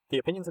The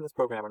opinions in this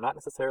program are not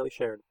necessarily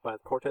shared by the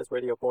Cortes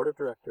Radio Board of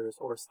Directors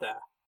or staff.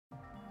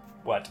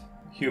 What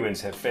humans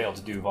have failed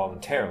to do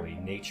voluntarily,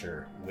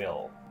 nature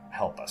will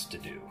help us to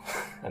do.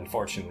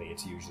 Unfortunately,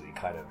 it's usually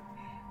kind of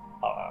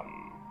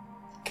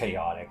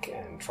chaotic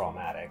and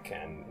traumatic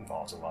and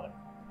involves a lot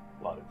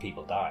of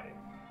people dying.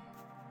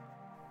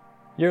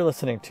 You're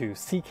listening to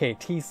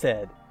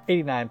CKTZ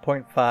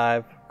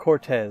 89.5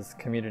 Cortes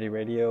Community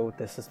Radio.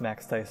 This is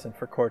Max Thaysen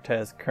for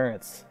Cortes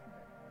Currents.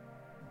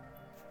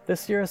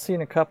 This year has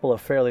seen a couple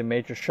of fairly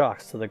major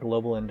shocks to the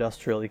global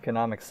industrial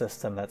economic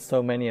system that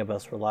so many of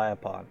us rely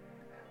upon.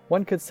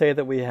 One could say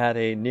that we had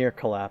a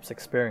near-collapse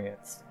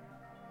experience.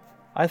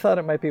 I thought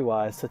it might be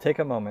wise to take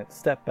a moment,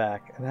 step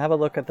back, and have a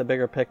look at the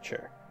bigger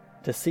picture,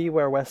 to see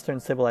where Western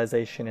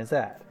civilization is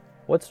at,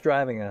 what's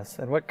driving us,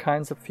 and what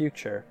kinds of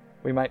future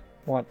we might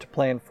want to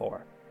plan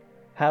for.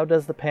 How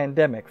does the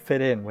pandemic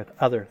fit in with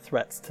other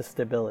threats to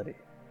stability?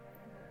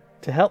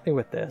 To help me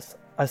with this,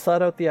 I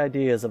sought out the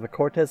ideas of a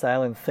Cortes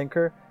Island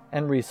thinker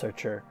and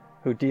researcher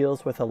who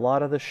deals with a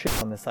lot of the shit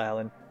on this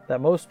island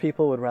that most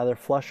people would rather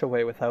flush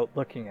away without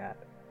looking at.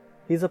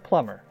 He's a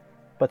plumber,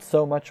 but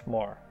so much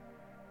more.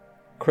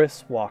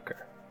 Chris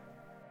Walker.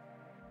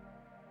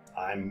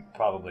 I'm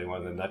probably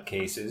one of the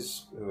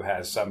nutcases who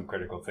has some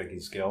critical thinking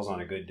skills on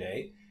a good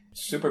day.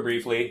 Super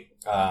briefly,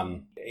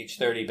 age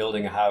 30,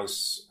 building a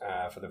house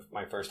for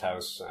my first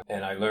house,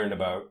 and I learned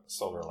about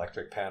solar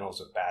electric panels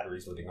with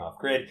batteries living off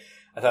grid.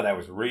 I thought that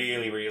was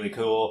really, really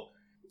cool.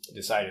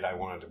 Decided I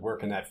wanted to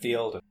work in that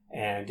field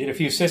and did a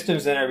few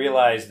systems. Then I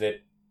realized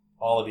that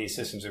all of these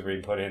systems that were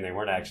being put in, they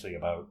weren't actually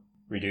about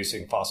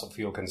reducing fossil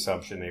fuel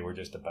consumption. They were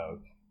just about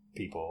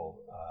people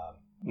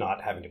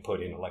not having to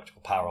put in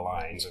electrical power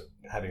lines or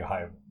having a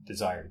high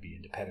desire to be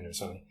independent or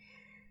something.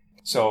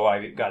 So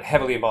I got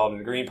heavily involved in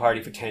the Green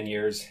Party for 10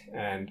 years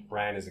and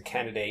ran as a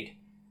candidate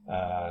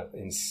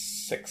in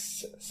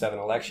 7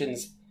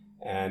 elections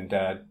and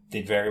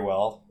did very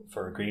well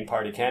for a Green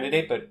Party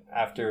candidate. But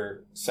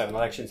after 7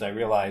 elections, I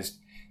realized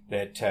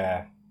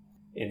that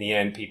in the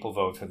end, people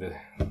vote for the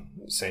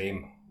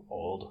same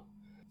old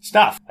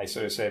stuff. I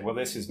sort of said, well,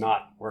 this is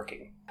not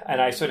working.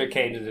 And I sort of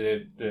came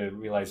to the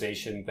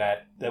realization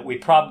that we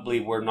probably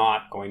were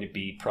not going to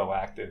be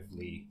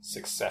proactively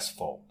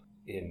successful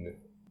in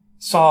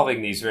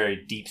solving these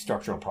very deep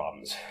structural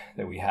problems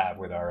that we have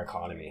with our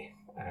economy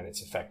and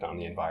its effect on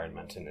the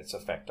environment and its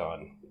effect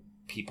on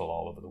people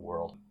all over the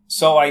world.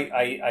 So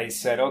I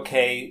said,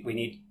 okay, we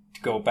need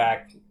to go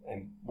back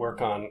and work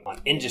on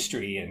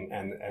industry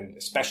and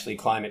especially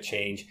climate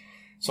change.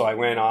 So I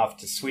went off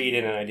to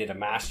Sweden and I did a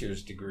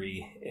master's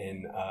degree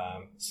in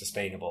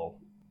sustainable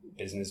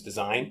business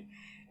design.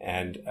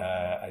 And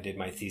I did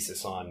my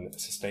thesis on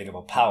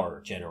sustainable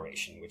power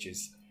generation, which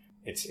is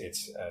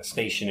it's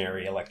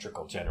stationary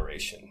electrical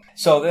generation.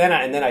 So then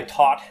I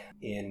taught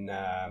in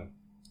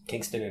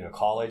Kingston in a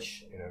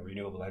college in a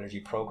renewable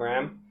energy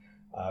program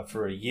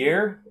for a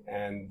year,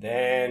 and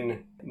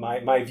then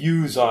my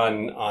views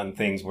on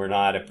things were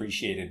not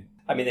appreciated.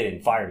 I mean, they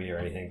didn't fire me or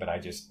anything, but I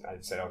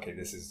said, okay,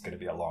 this is going to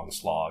be a long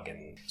slog,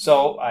 and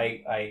so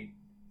I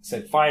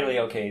said finally,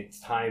 okay, it's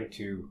time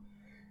to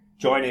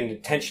join an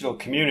intentional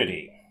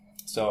community.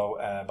 So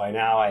by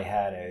now I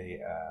had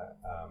a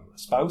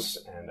spouse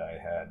and I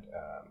had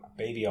a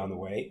baby on the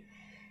way.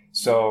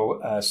 So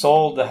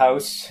sold the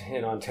house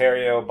in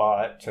Ontario,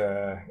 bought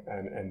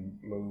and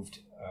moved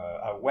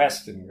out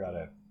west and got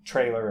a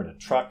trailer and a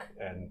truck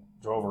and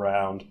drove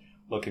around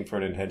looking for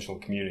an intentional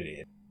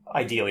community.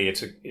 Ideally,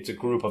 it's a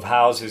group of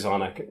houses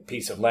on a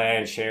piece of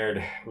land,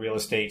 shared real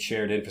estate,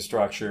 shared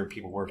infrastructure,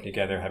 people working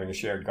together, having a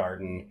shared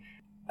garden.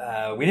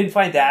 We didn't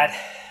find that.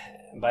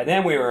 By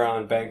then we were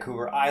on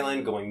Vancouver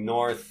Island going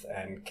north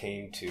and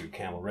came to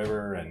Camel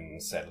River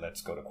and said,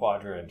 let's go to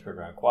Quadra, and turned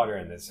around Quadra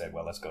and then said,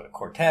 well, let's go to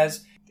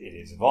Cortes. It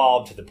has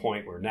evolved to the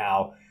point where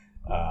now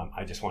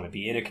I just want to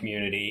be in a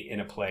community, in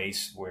a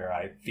place where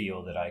I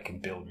feel that I can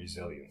build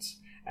resilience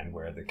and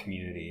where the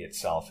community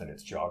itself and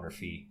its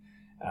geography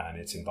and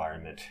its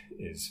environment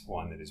is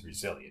one that is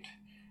resilient.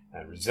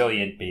 And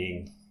resilient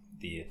being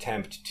the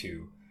attempt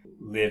to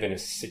live in a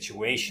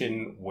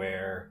situation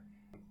where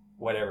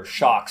whatever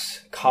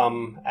shocks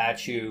come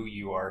at you,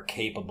 you are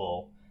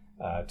capable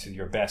to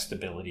your best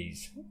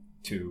abilities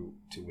to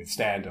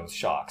withstand those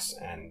shocks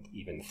and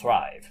even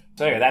thrive.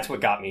 So anyway, that's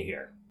what got me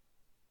here.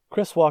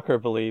 Chris Walker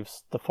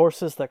believes the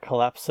forces that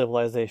collapse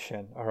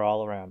civilization are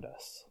all around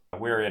us.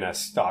 We're in a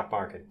stock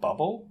market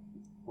bubble.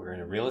 We're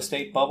in a real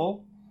estate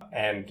bubble.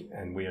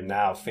 And we are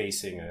now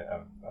facing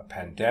a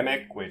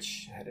pandemic,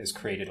 which has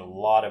created a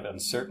lot of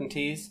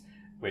uncertainties,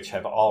 which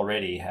have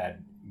already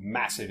had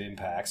massive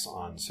impacts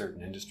on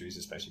certain industries,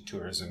 especially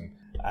tourism.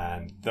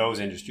 And those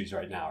industries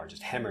right now are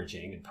just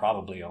hemorrhaging and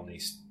probably only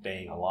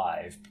staying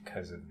alive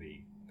because of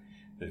the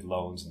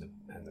loans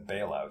and the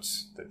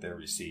bailouts that they're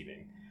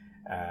receiving.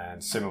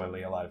 And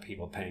similarly, a lot of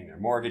people paying their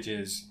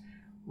mortgages.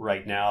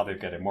 Right now, they've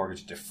got a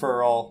mortgage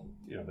deferral.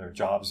 You know, their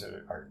jobs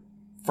are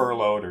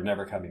furloughed or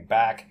never coming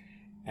back.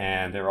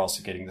 And they're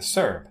also getting the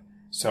CERB.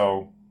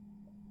 So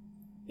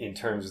in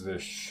terms of the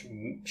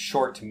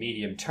short to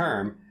medium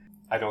term,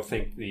 I don't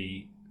think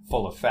the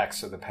full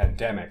effects of the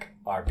pandemic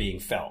are being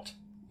felt.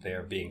 They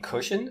are being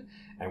cushioned,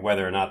 and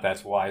whether or not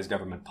that's wise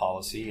government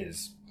policy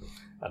is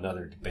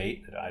another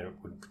debate that I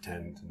wouldn't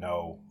pretend to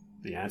know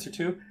the answer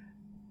to.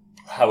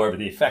 However,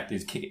 the effect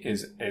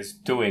is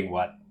doing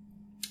what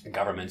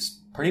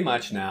governments pretty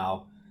much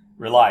now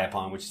rely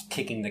upon, which is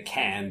kicking the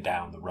can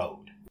down the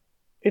road.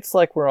 It's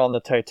like we're on the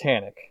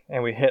Titanic,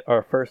 and we hit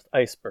our first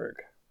iceberg.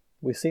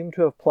 We seem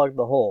to have plugged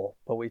the hole,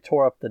 but we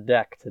tore up the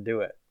deck to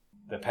do it.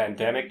 The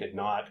pandemic did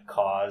not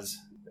cause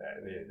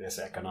this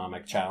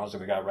economic challenge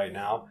that we got right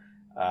now.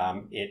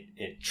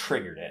 It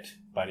triggered it,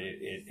 but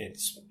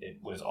it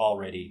was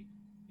already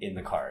in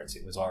the cards.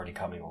 It was already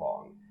coming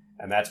along.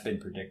 And that's been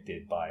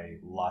predicted by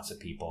lots of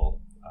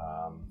people.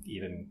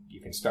 Even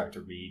you can start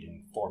to read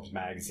in Forbes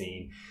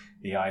magazine,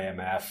 the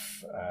IMF,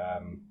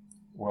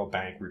 World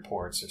Bank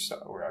reports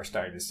are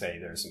starting to say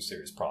there's some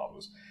serious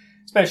problems,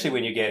 especially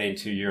when you get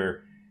into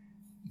your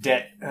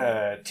debt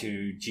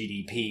to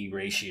GDP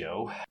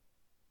ratio.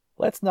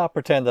 Let's not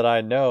pretend that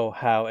I know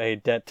how a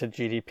debt to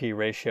GDP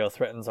ratio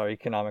threatens our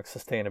economic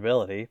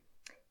sustainability,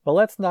 but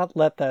let's not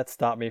let that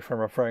stop me from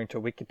referring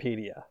to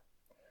Wikipedia.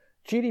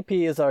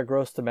 GDP is our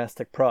gross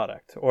domestic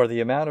product, or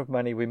the amount of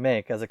money we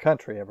make as a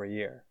country every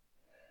year.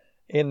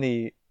 In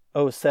the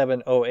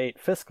 07-08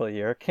 fiscal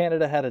year,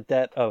 Canada had a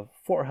debt of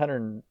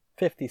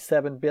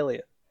 $457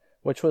 billion,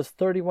 which was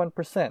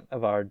 31%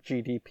 of our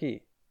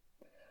GDP.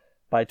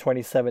 By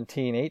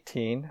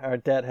 2017-18, our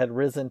debt had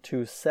risen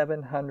to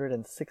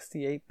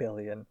 $768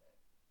 billion,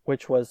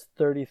 which was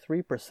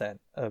 33%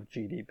 of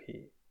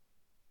GDP.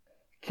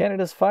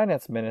 Canada's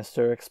finance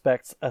minister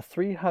expects a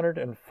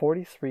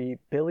 $343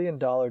 billion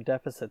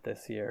deficit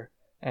this year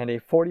and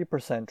a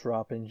 40%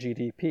 drop in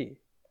GDP,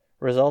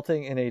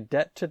 resulting in a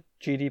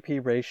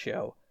debt-to-GDP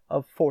ratio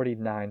of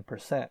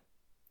 49%.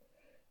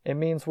 It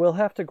means we'll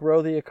have to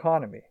grow the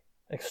economy,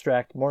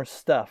 extract more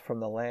stuff from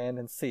the land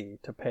and sea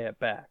to pay it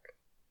back.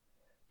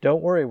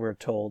 Don't worry, we're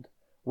told.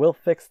 We'll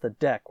fix the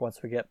deck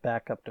once we get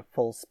back up to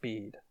full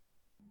speed.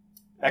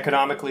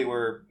 Economically,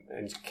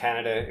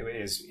 Canada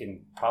is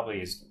in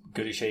probably as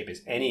good a shape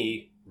as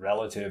any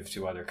relative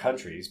to other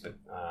countries, but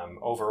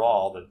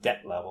overall the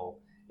debt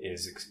level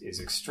is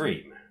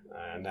extreme,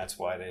 and that's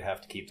why they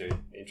have to keep their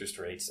interest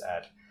rates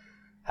at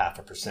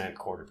 0.5%,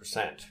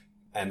 0.25%,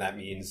 and that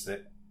means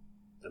that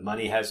the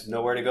money has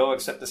nowhere to go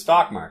except the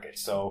stock market.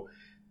 So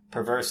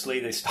perversely,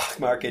 the stock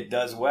market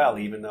does well,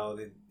 even though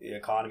the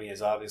economy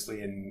is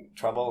obviously in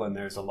trouble and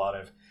there's a lot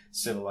of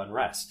civil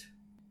unrest.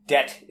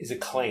 Debt is a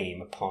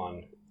claim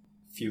upon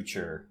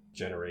future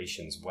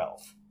generations'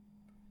 wealth.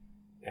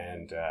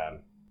 And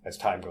as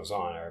time goes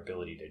on, our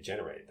ability to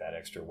generate that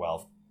extra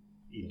wealth,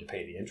 even to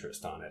pay the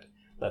interest on it,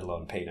 let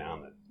alone pay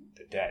down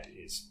the debt,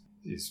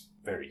 is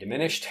very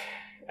diminished.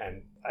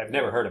 And I've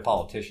never heard a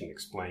politician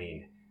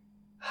explain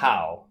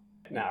how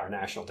now our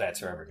national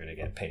debts are ever going to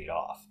get paid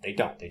off. They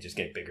don't. They just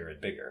get bigger and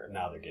bigger. And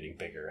now they're getting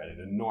bigger at an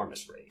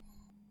enormous rate.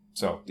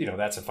 So,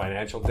 that's a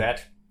financial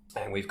debt.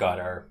 And we've got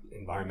our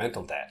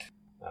environmental debt,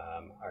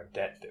 our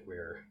debt that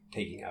we're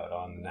taking out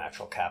on the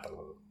natural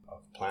capital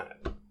of the planet.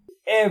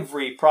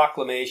 Every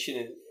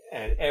proclamation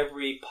and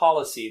every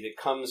policy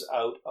that comes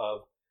out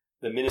of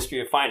the Ministry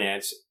of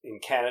Finance in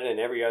Canada and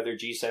every other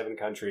G7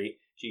 country,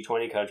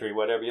 G20 country,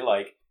 whatever you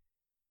like,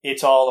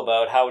 it's all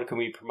about how can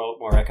we promote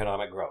more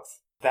economic growth.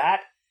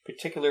 That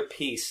particular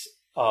piece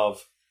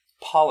of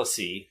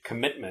policy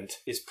commitment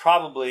is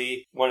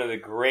probably one of the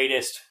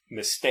greatest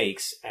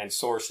mistakes and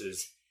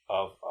sources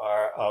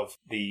of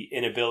the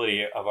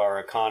inability of our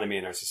economy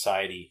and our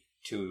society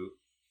to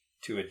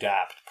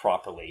adapt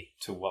properly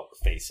to what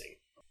we're facing.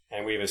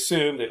 And we've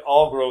assumed that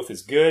all growth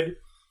is good,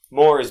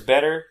 more is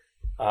better,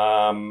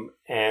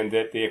 and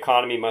that the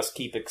economy must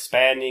keep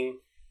expanding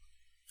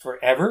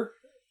forever,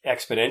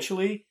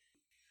 exponentially.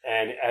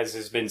 And as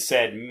has been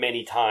said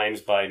many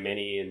times by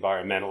many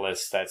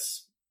environmentalists,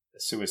 that's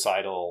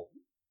suicidal.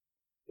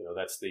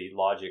 That's the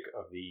logic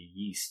of the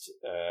yeast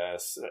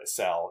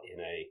cell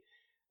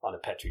on a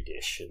petri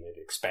dish, and it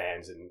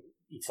expands and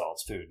eats all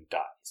its food and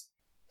dies.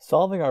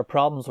 Solving our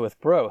problems with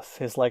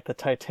growth is like the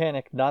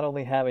Titanic not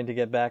only having to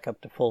get back up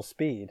to full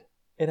speed,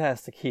 it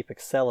has to keep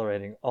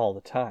accelerating all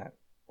the time,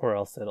 or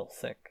else it'll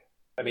sink.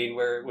 I mean,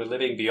 we're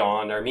living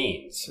beyond our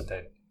means.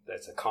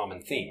 That's a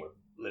common theme. We're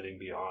living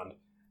beyond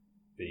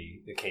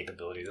the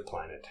capability of the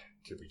planet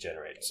to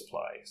regenerate and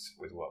supply us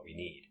with what we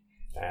need.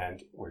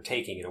 And we're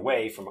taking it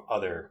away from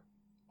other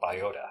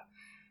biota.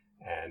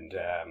 And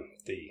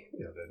the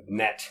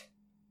net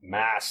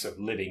mass of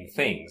living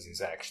things is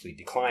actually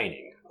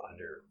declining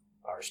under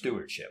our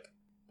stewardship.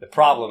 The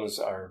problems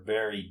are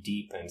very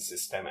deep and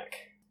systemic,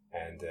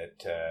 and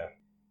that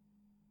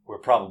we're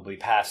probably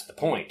past the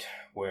point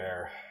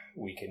where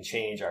we can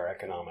change our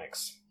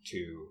economics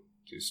to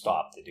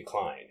stop the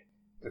decline.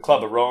 The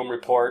Club of Rome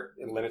report,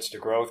 Limits to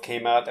Growth,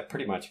 came out. That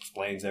pretty much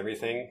explains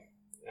everything,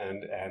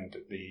 and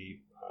the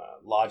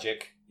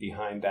logic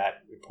behind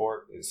that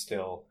report is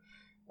still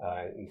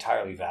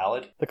entirely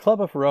valid. The Club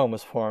of Rome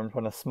was formed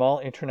when a small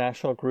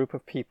international group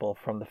of people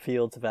from the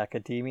fields of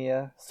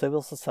academia,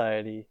 civil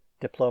society,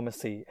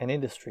 diplomacy, and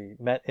industry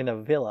met in a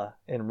villa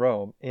in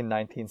Rome in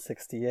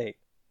 1968.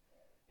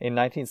 In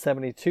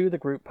 1972, the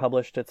group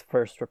published its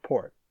first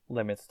report,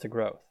 Limits to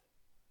Growth.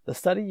 The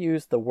study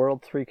used the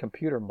World 3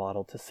 computer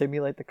model to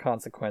simulate the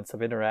consequence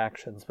of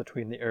interactions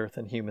between the Earth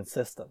and human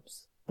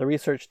systems. The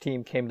research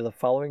team came to the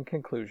following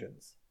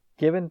conclusions.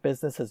 Given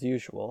business as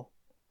usual,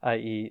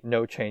 i.e.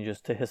 no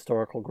changes to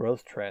historical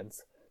growth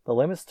trends, the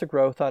limits to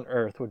growth on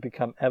Earth would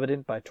become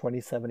evident by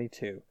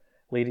 2072,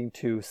 leading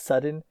to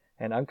sudden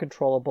and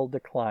uncontrollable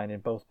decline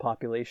in both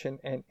population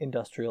and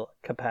industrial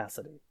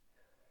capacity.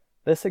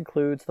 This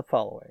includes the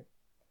following.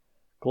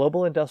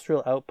 Global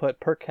industrial output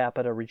per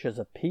capita reaches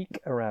a peak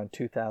around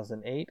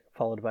 2008,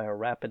 followed by a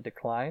rapid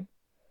decline.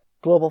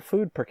 Global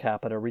food per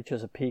capita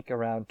reaches a peak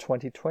around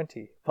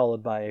 2020,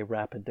 followed by a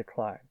rapid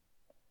decline.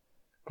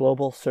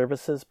 Global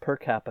services per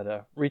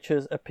capita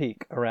reaches a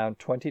peak around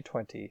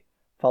 2020,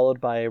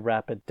 followed by a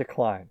rapid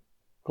decline.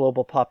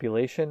 Global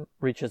population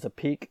reaches a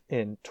peak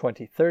in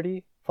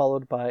 2030,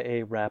 followed by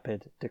a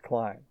rapid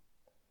decline.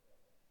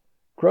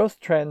 Growth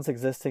trends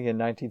existing in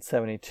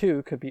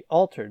 1972 could be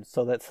altered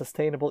so that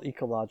sustainable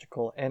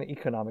ecological and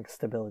economic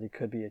stability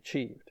could be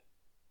achieved.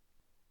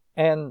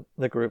 And,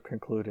 the group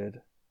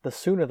concluded, the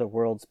sooner the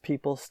world's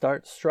people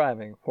start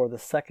striving for the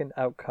second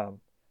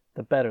outcome,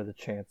 the better the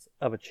chance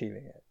of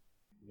achieving it.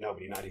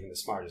 Nobody, not even the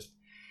smartest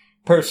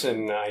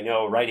person I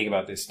know writing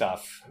about this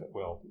stuff,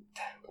 will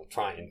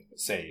try and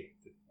say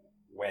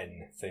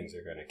when things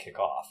are going to kick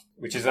off,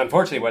 which is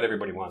unfortunately what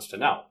everybody wants to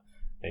know.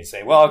 They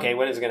say, well, okay,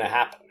 when is it going to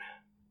happen?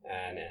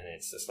 And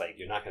it's just like,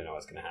 you're not going to know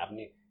what's going to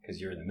happen because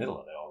you're in the middle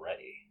of it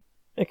already.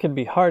 It can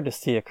be hard to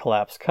see a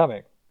collapse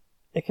coming.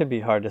 It can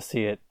be hard to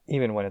see it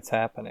even when it's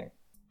happening.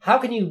 How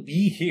can you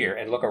be here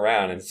and look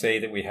around and say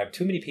that we have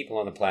too many people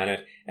on the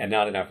planet and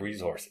not enough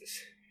resources,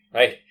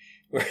 right?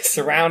 We're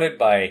surrounded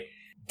by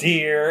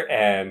deer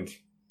and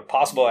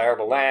possible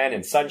arable land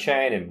and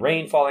sunshine and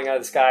rain falling out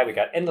of the sky. We've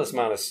got endless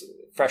amount of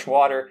fresh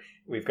water.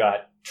 We've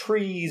got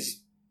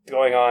trees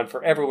going on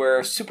for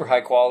everywhere, super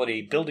high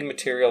quality building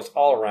materials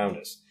all around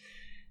us,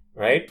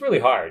 right? It's really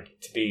hard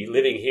to be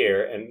living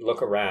here and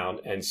look around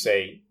and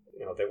say,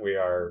 that we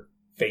are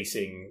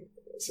facing,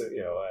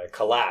 a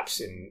collapse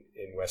in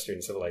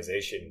Western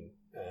civilization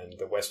and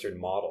the Western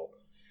model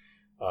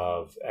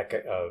of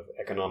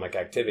economic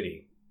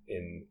activity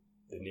in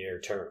the near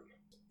term.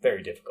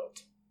 Very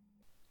difficult.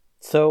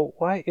 So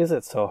why is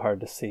it so hard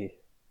to see?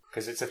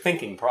 Because it's a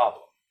thinking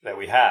problem that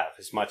we have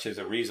as much as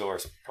a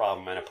resource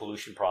problem and a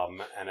pollution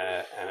problem and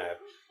a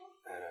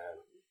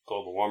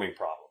global warming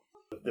problem.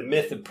 The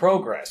myth of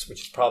progress,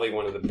 which is probably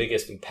one of the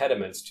biggest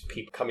impediments to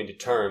people coming to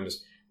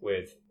terms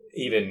with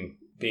even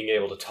being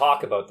able to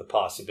talk about the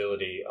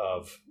possibility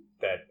of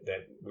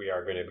that we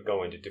are going to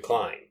go into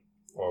decline,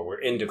 or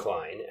we're in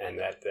decline, and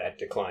that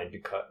decline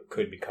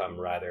could become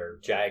rather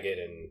jagged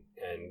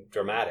and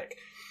dramatic.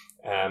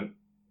 And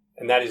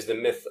that is the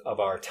myth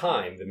of our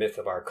time, the myth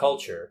of our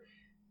culture,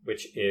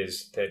 which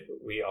is that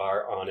we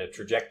are on a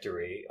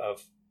trajectory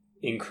of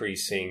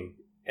increasing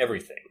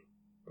everything.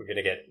 We're going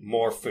to get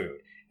more food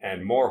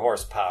and more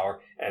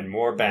horsepower and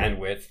more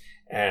bandwidth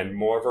and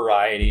more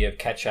variety of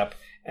ketchup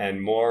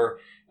and more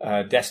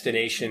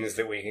destinations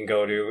that we can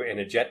go to in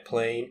a jet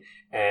plane,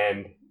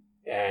 and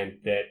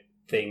that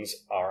things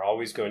are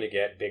always going to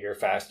get bigger,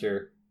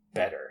 faster,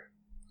 better.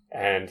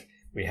 And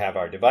we have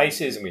our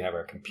devices and we have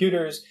our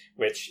computers,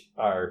 which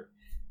are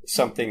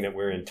something that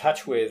we're in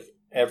touch with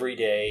every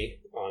day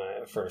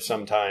for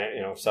some time,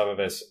 some of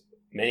us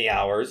many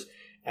hours,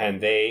 and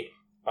they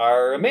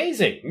are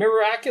amazing,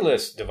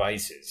 miraculous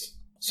devices.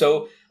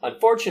 So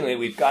unfortunately,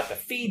 we've got the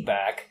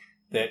feedback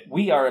that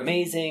we are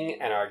amazing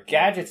and our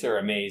gadgets are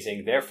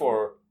amazing,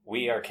 therefore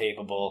we are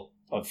capable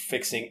of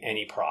fixing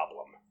any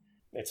problem.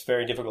 It's a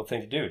very difficult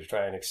thing to do, to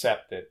try and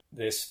accept that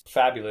this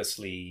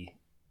fabulously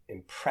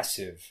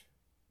impressive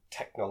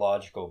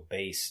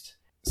technological-based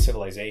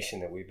civilization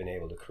that we've been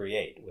able to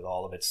create with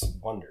all of its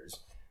wonders,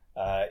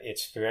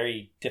 it's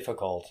very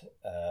difficult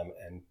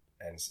and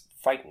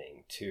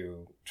frightening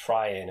to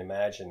try and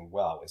imagine,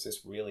 wow, is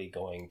this really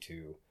going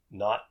to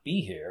not be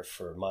here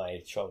for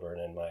my children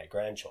and my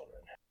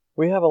grandchildren?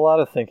 We have a lot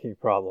of thinking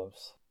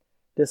problems.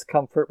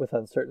 Discomfort with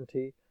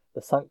uncertainty,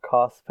 the sunk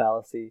cost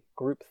fallacy,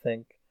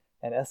 groupthink,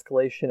 and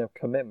escalation of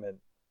commitment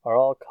are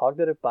all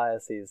cognitive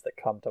biases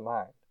that come to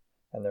mind,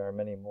 and there are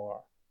many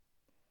more.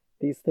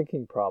 These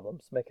thinking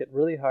problems make it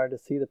really hard to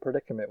see the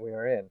predicament we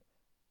are in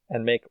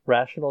and make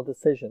rational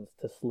decisions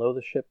to slow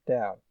the ship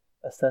down,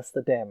 assess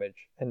the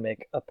damage, and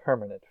make a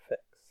permanent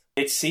fix.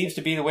 It seems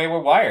to be the way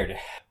we're wired.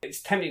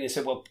 It's tempting to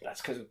say, well,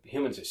 that's because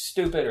humans are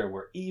stupid or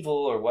we're evil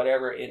or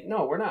whatever.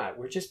 No, we're not.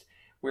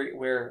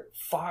 We're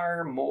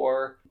far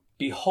more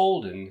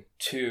beholden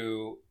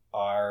to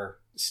our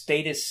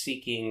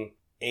status-seeking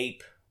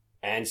ape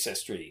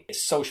ancestry,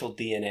 social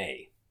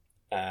DNA,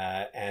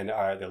 and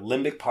the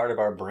limbic part of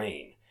our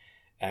brain.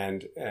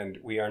 And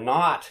we are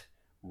not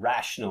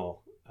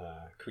rational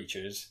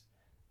creatures.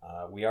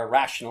 We are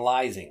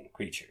rationalizing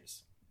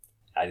creatures.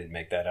 I didn't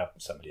make that up.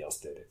 Somebody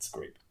else did. It's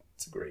great.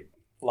 It's a great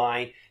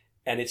line.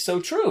 And it's so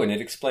true, and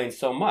it explains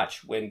so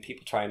much when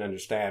people try and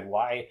understand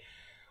why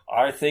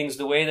are things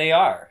the way they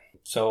are.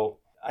 So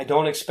I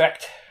don't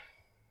expect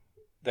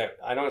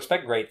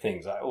great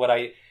things.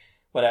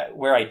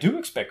 Where I do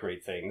expect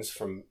great things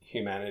from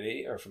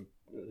humanity, or from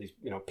at least,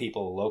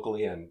 people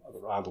locally and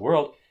around the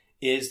world,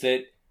 is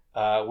that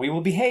we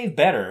will behave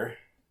better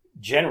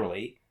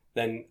generally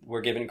than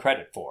we're given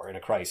credit for in a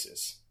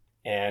crisis.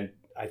 And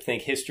I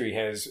think history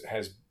has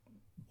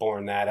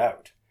borne that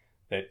out,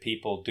 that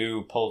people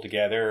do pull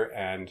together,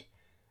 and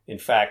in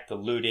fact the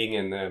looting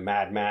and the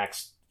Mad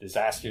Max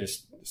disaster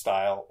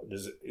style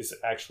is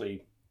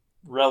actually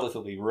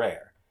relatively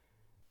rare.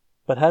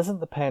 But hasn't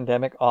the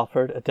pandemic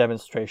offered a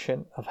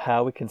demonstration of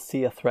how we can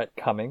see a threat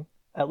coming,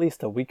 at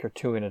least a week or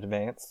two in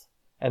advance,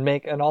 and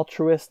make an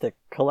altruistic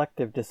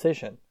collective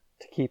decision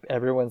to keep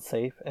everyone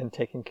safe and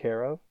taken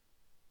care of?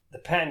 The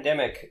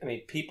pandemic,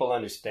 people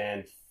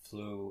understand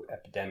flu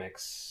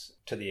epidemics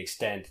to the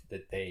extent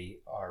that they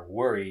are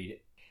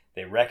worried.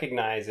 They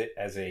recognize it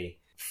as a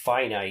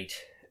finite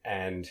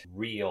and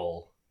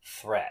real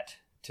threat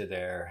to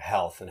their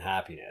health and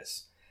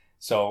happiness.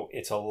 So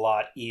it's a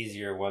lot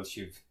easier once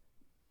you've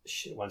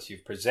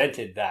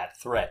presented that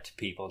threat to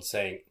people and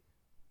saying,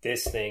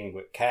 this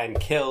thing can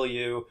kill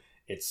you,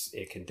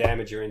 it can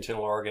damage your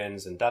internal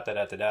organs, and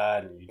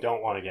and you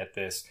don't want to get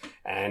this,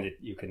 and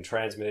you can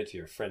transmit it to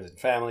your friends and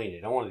family, and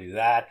you don't want to do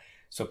that.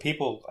 So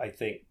people, I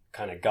think,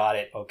 kind of got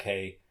it.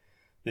 Okay,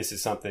 this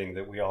is something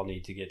that we all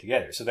need to get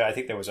together. So I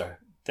think there was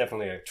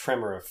definitely a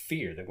tremor of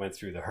fear that went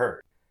through the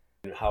herd.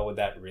 And how would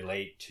that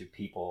relate to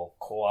people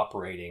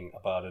cooperating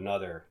about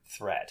another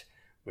threat,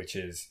 which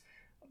is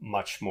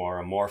much more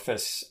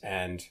amorphous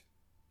and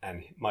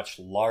much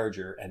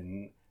larger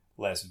and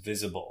less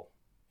visible?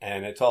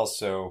 And it's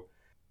also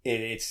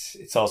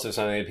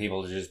something that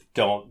people just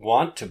don't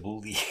want to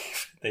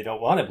believe. They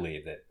don't want to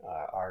believe that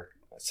our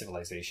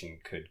civilization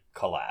could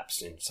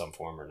collapse in some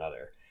form or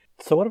another.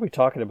 So what are we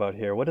talking about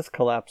here? What does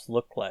collapse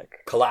look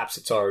like? Collapse,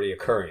 it's already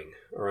occurring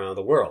around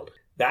the world.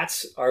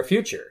 That's our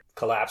future.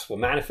 Collapse will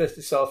manifest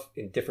itself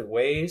in different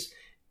ways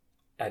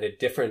at a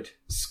different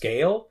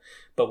scale,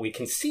 but we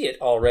can see it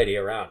already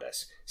around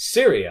us.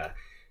 Syria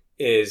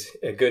is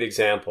a good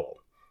example.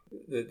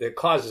 The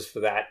causes for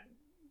that,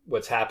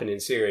 what's happened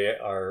in Syria,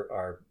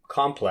 are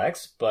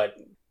complex, but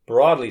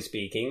broadly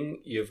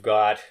speaking, you've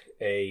got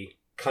a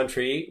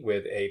country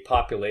with a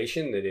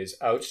population that is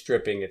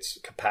outstripping its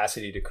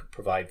capacity to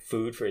provide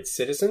food for its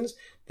citizens.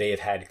 They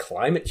have had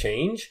climate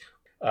change,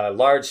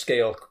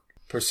 large-scale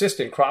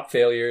persistent crop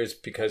failures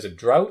because of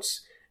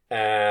droughts,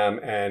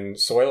 and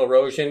soil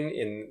erosion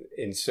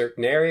in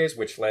certain areas,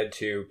 which led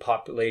to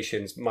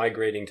populations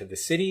migrating to the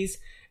cities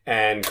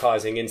and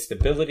causing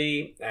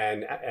instability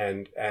and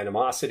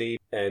animosity.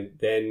 And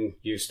then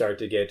you start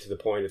to get to the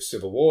point of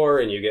civil war,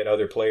 and you get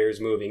other players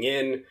moving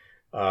in,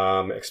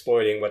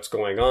 exploiting what's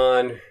going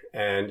on,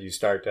 and you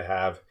start to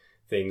have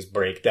things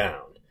break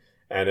down.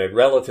 And a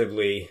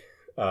relatively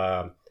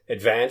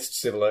advanced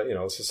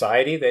civil,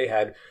 society, they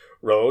had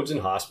roads and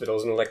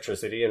hospitals and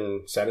electricity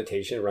and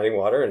sanitation and running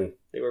water, and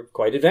they were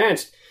quite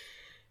advanced.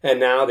 And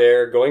now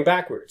they're going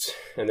backwards.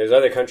 And there's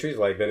other countries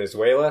like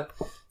Venezuela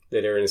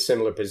that are in a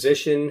similar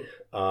position,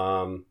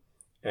 and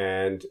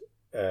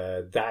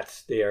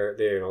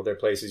they're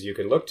places you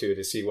can look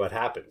to see what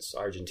happens.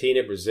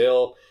 Argentina,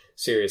 Brazil,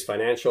 serious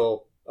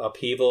financial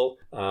upheaval,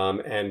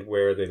 and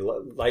where the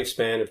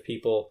lifespan of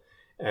people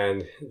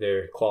and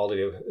their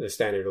quality of the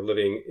standard of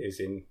living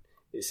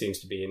it seems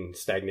to be in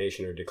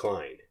stagnation or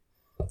decline.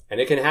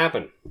 And it can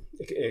happen.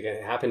 It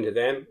can happen to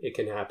them. It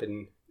can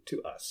happen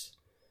to us.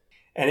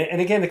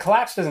 And again, the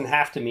collapse doesn't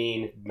have to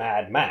mean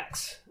Mad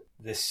Max.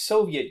 The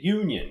Soviet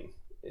Union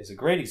is a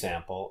great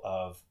example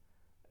of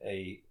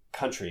a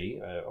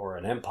country or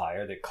an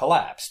empire that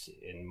collapsed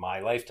in my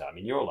lifetime,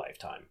 in your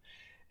lifetime.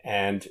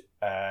 And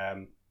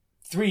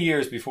 2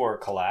 years before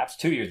it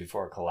collapsed,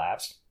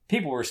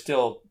 people were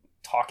still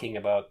talking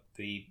about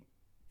the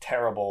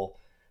terrible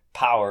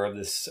power of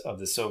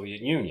the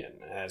Soviet Union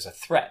as a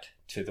threat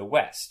to the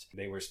West.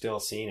 They were still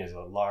seen as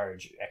a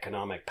large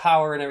economic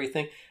power and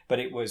everything, but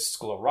it was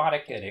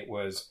sclerotic, and it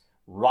was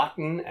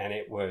rotten, and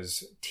it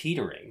was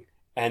teetering.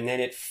 And then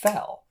it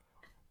fell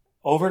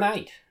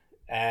overnight,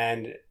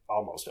 and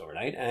almost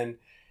overnight, and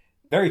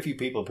very few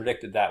people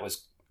predicted that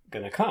was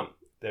going to come.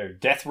 Their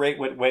death rate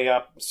went way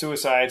up,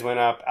 suicides went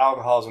up,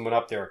 alcoholism went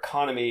up, their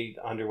economy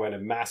underwent a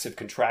massive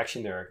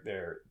contraction,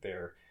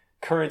 their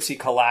currency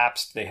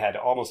collapsed, they had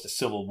almost a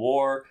civil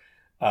war,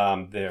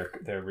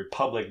 their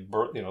republic,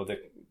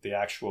 the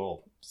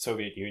actual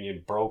Soviet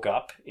Union broke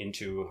up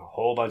into a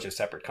whole bunch of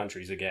separate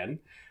countries again.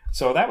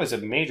 So that was a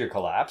major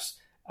collapse,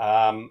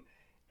 and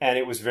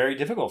it was very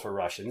difficult for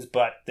Russians,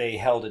 but they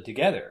held it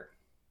together.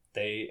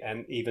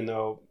 And even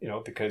though,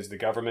 because the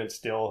government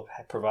still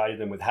provided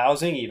them with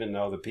housing, even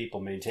though the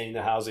people maintaining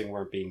the housing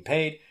weren't being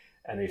paid,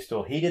 and they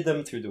still heated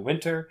them through the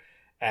winter,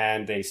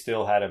 and they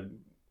still had a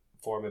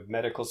form of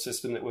medical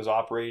system that was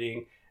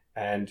operating,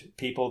 and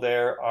people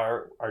there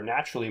are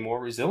naturally more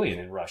resilient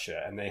in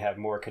Russia, and they have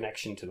more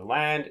connection to the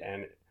land,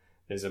 and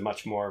There's a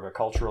much more of a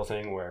cultural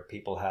thing where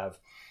people have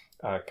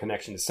a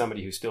connection to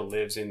somebody who still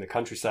lives in the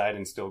countryside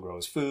and still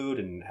grows food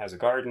and has a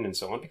garden and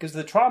so on, because of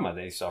the trauma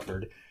they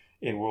suffered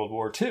in World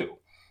War II,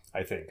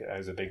 I think,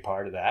 as a big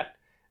part of that.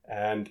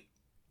 And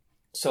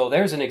so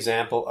there's an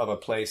example of a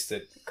place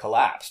that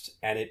collapsed,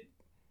 and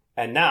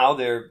now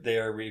they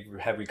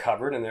have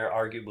recovered, and they're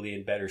arguably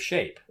in better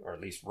shape, or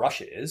at least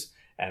Russia is,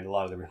 and a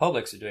lot of the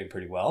republics are doing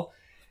pretty well,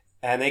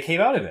 and they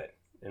came out of it,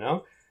 you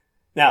know.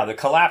 Now, the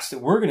collapse that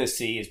we're going to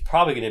see is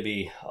probably going to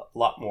be a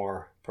lot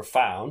more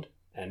profound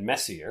and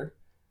messier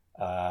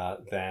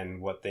than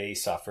what they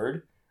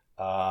suffered,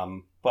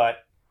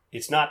 but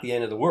it's not the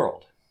end of the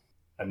world.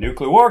 A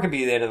nuclear war could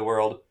be the end of the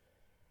world,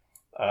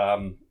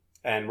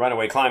 and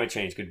runaway climate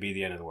change could be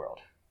the end of the world.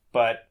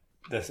 But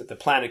the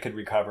planet could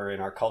recover,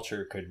 and our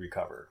culture could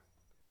recover.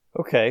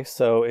 Okay,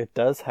 so it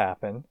does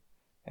happen,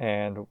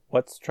 and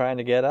what's trying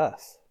to get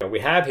us?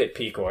 We have hit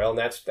peak oil, and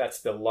that's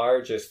the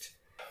largest,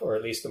 or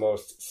at least the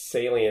most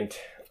salient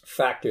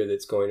factor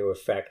that's going to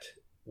affect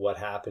what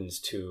happens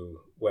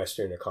to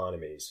Western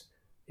economies,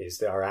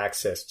 is our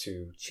access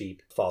to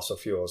cheap fossil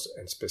fuels,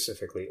 and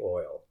specifically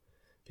oil.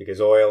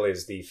 Because oil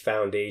is the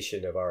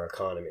foundation of our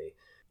economy.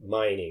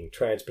 Mining,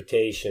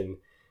 transportation,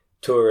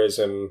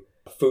 tourism,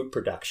 food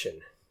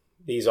production.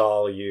 These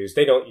all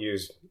they don't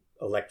use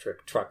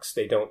electric trucks,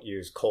 they don't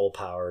use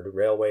coal-powered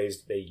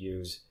railways, they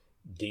use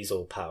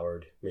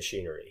diesel-powered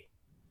machinery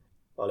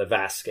on a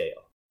vast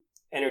scale.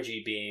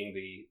 Energy being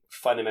the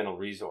fundamental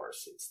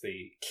resource, it's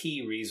the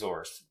key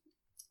resource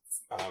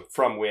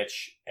from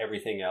which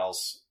everything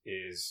else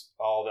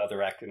all the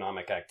other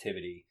economic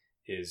activity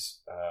is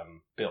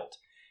built.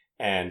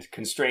 And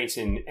constraints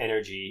in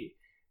energy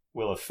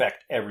will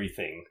affect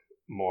everything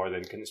more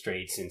than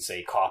constraints in,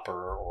 say,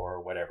 copper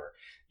or whatever.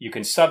 You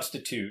can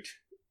substitute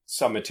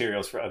some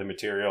materials for other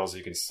materials.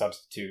 You can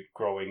substitute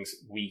growing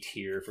wheat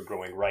here for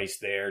growing rice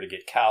there to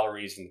get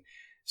calories and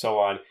so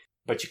on.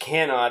 But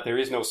there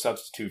is no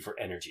substitute for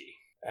energy.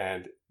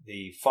 And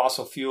the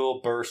fossil fuel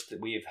burst that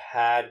we've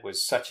had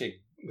was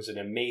an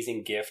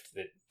amazing gift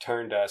that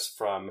turned us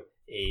from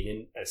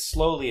a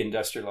slowly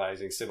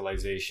industrializing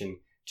civilization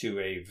to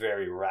a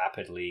very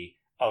rapidly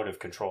out of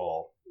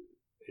control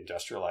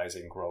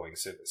industrializing, growing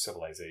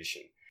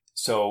civilization.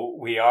 So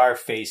we are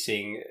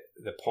facing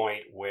the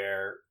point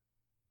where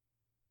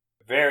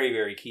very,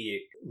 very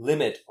key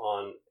limit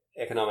on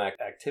economic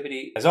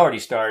activity has already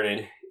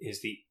started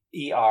is the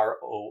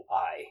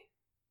EROI,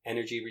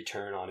 Energy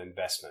Return on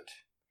Investment,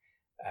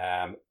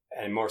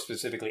 and more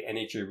specifically,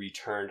 energy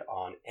returned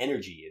on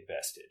energy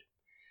invested.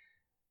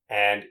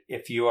 And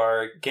if you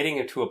are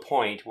getting to a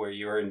point where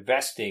you're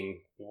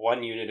investing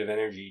 1 unit of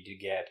energy to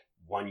get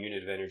 1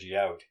 unit of energy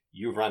out,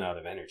 you run out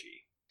of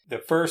energy. The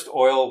first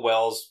oil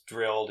wells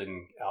drilled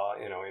in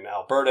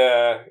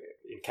Alberta,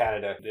 in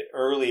Canada, the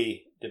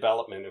early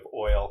development of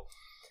oil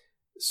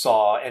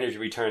saw energy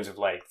returns of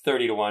like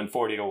 30 to 1,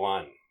 40 to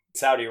 1.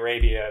 Saudi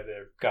Arabia,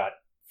 they've got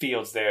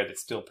fields there that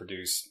still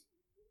produce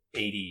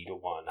 80 to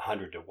 1,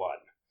 100 to 1.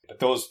 But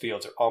those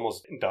fields are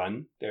almost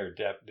done. They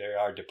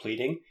are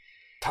depleting.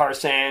 Tar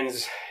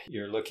sands,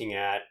 you're looking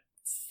at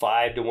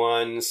 5 to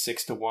 1,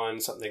 6 to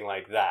 1, something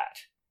like that.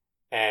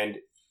 And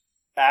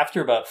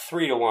after about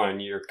 3 to 1,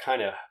 you're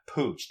kind of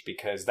pooched,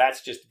 because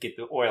that's just to get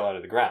the oil out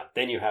of the ground.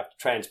 Then you have to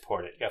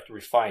transport it. You have to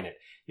refine it.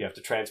 You have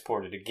to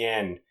transport it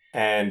again.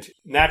 And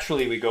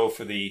naturally, we go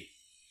for the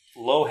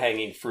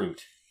low-hanging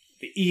fruit,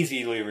 the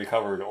easily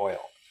recovered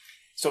oil.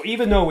 So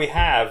even though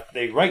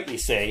they rightly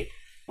say,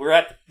 we're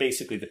at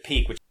basically the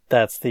peak.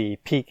 That's the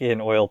peak in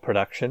oil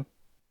production.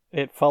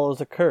 It follows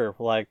a curve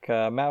like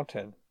a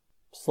mountain,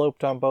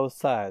 sloped on both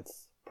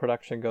sides.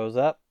 Production goes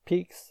up,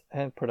 peaks,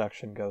 and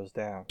production goes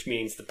down. Which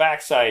means the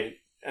backside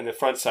and the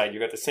front side,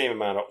 you've got the same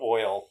amount of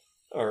oil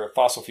or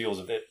fossil fuels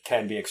of it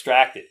can be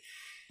extracted.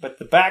 But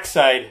the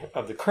backside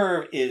of the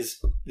curve is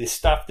the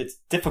stuff that's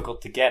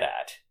difficult to get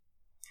at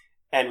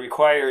and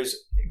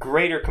requires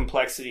greater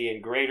complexity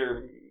and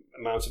greater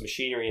amounts of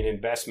machinery and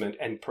investment,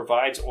 and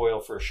provides oil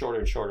for a shorter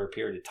and shorter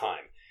period of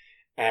time.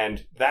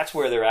 And that's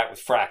where they're at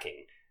with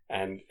fracking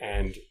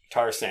and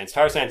tar sands.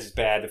 Tar sands is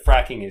bad. The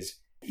fracking is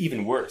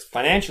even worse.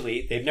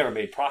 Financially, they've never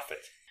made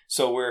profit.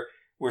 So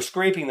we're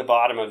scraping the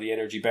bottom of the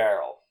energy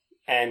barrel,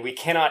 and we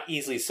cannot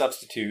easily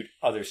substitute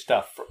other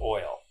stuff for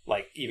oil,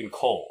 like even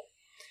coal.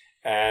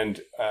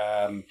 And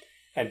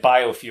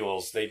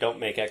biofuels, they don't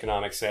make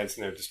economic sense,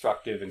 and they're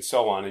destructive, and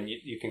so on. And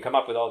you can come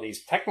up with all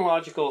these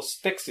technological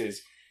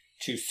fixes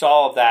to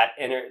solve that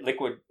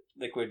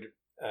liquid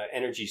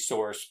energy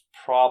source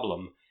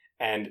problem.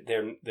 And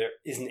there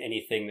isn't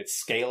anything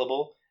that's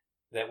scalable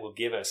that will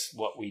give us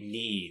what we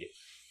need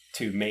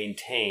to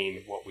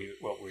maintain what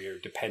we are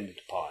dependent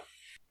upon.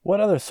 What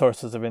other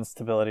sources of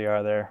instability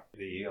are there?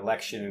 The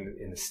election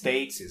in the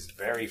States is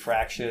very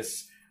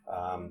fractious.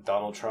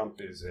 Donald Trump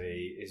is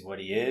what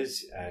he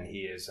is, and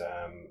he's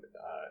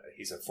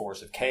a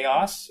force of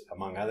chaos,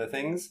 among other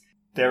things.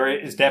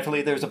 There's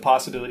a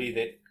possibility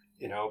that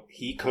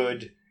he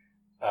could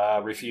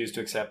refuse to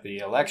accept the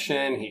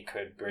election. He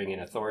could bring in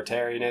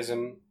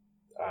authoritarianism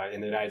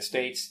in the United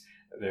States.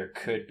 There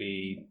could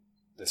be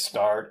the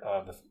start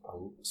of a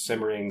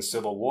simmering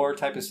civil war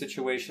type of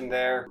situation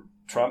there.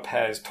 Trump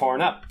has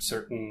torn up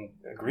certain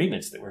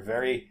agreements that were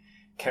very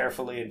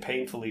carefully and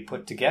painfully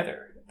put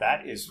together.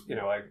 That is,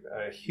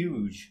 a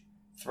huge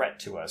threat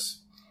to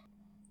us.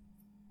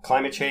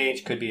 Climate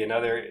change could be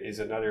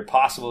another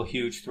possible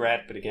huge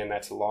threat, but again,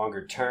 that's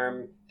longer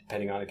term,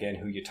 depending on, again,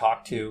 who you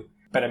talk to.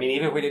 But I mean,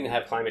 even if we didn't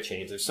have climate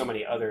change, there's so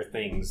many other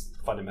things,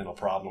 fundamental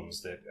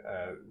problems that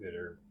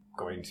are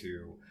going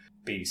to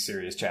be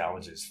serious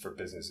challenges for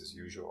business as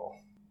usual.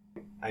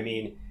 I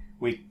mean,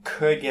 we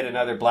could get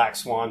another black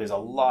swan. There's a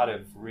lot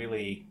of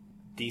really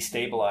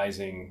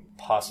destabilizing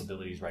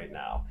possibilities right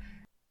now.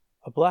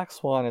 A black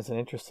swan is an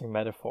interesting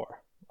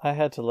metaphor. I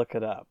had to look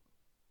it up.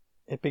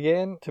 It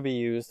began to be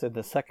used in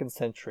the 2nd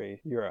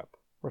century Europe,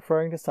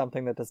 referring to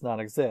something that does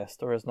not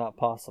exist or is not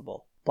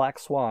possible. Black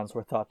swans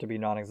were thought to be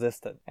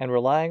non-existent, and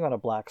relying on a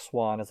black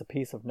swan as a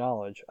piece of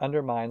knowledge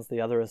undermines the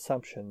other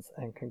assumptions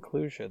and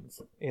conclusions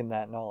in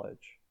that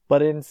knowledge.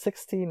 But in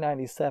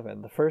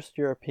 1697, the first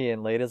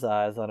European laid his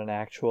eyes on an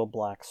actual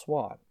black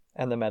swan,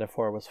 and the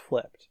metaphor was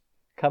flipped,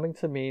 coming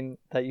to mean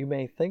that you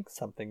may think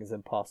something is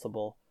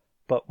impossible,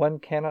 but one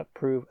cannot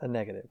prove a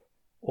negative,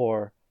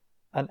 or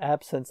an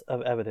absence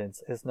of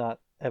evidence is not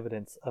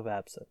evidence of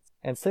absence.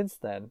 And since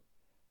then,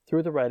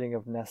 through the writing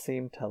of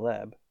Nassim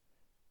Taleb,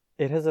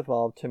 it has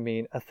evolved to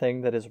mean a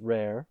thing that is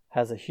rare,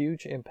 has a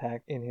huge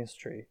impact in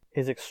history,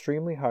 is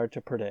extremely hard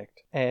to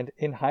predict, and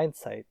in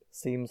hindsight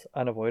seems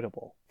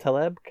unavoidable.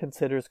 Taleb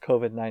considers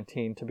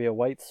COVID-19 to be a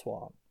white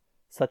swan.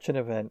 Such an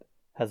event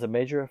has a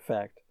major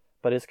effect,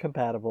 but is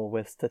compatible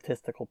with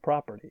statistical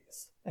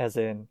properties, as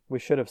in, we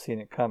should have seen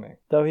it coming.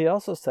 Though he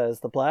also says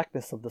the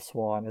blackness of the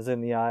swan is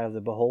in the eye of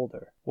the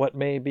beholder. What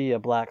may be a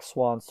black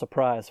swan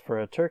surprise for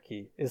a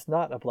turkey is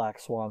not a black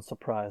swan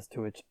surprise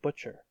to its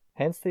butcher.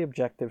 Hence the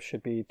objective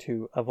should be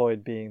to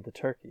avoid being the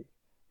turkey,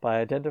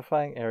 by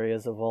identifying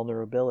areas of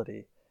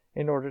vulnerability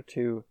in order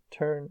to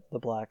turn the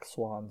black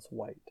swans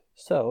white.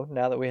 So,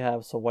 now that we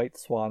have some white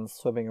swans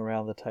swimming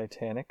around the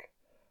Titanic,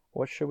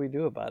 what should we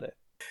do about it?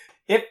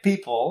 If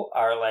people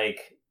are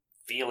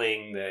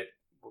feeling that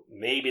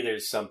maybe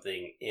there's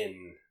something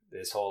in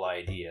this whole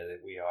idea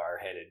that we are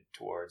headed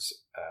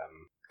towards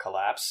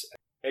collapse,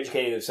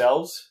 educating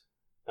themselves,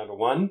 number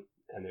one,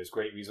 and there's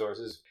great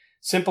resources,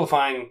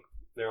 simplifying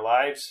their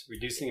lives,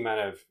 reducing the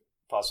amount of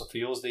fossil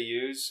fuels they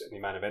use and the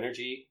amount of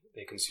energy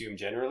they consume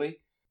generally,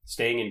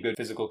 staying in good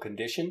physical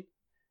condition,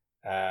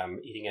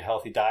 eating a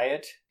healthy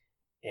diet,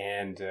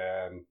 and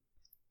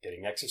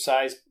getting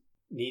exercise.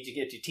 Need to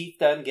get your teeth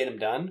done, get them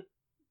done.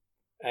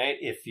 Right?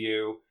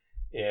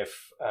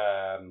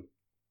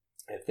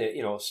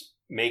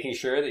 Making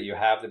sure that you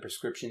have the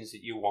prescriptions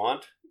that you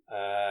want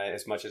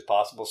as much as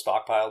possible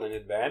stockpiled in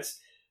advance.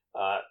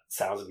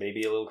 Sounds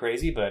maybe a little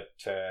crazy, but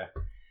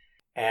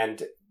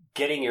and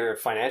getting your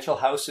financial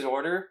house in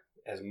order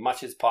as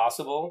much as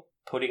possible,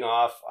 putting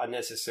off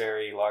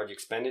unnecessary large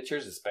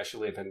expenditures,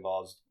 especially if it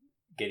involves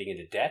getting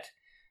into debt,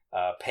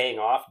 paying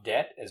off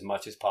debt as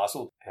much as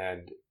possible,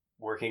 and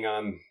working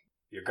on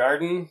your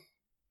garden,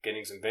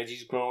 getting some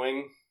veggies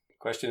growing.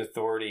 Question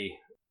authority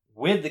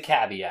with the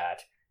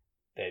caveat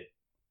that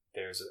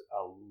there's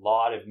a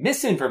lot of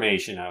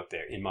misinformation out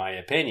there, in my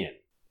opinion.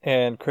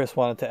 And Chris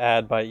wanted to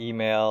add by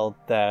email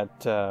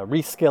that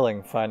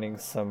reskilling, finding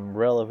some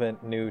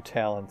relevant new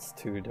talents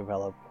to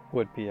develop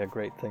would be a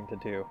great thing to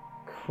do.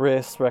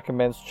 Chris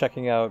recommends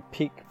checking out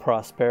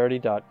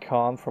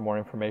peakprosperity.com for more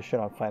information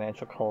on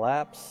financial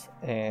collapse,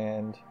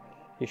 and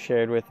he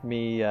shared with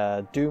me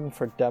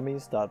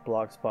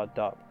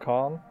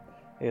doomfordummies.blogspot.com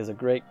is a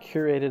great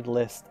curated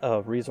list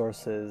of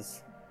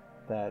resources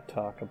that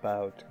talk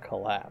about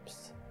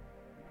collapse.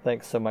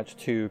 Thanks so much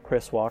to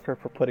Chris Walker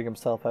for putting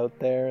himself out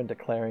there and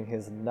declaring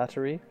his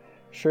nuttery.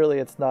 Surely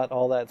it's not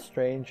all that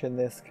strange in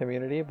this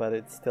community, but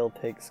it still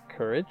takes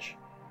courage.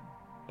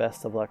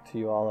 Best of luck to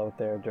you all out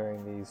there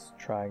during these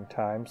trying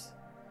times.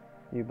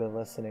 You've been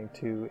listening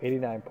to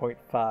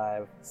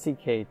 89.5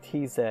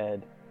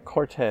 CKTZ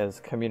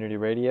Cortes Community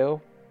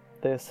Radio.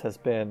 This has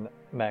been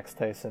Max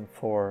Thaysen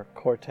for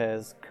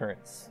Cortes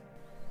Currents.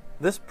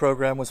 This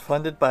program was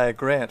funded by a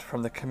grant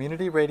from the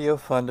Community Radio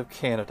Fund of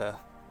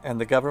Canada and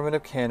the Government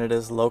of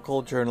Canada's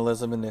Local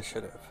Journalism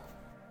Initiative.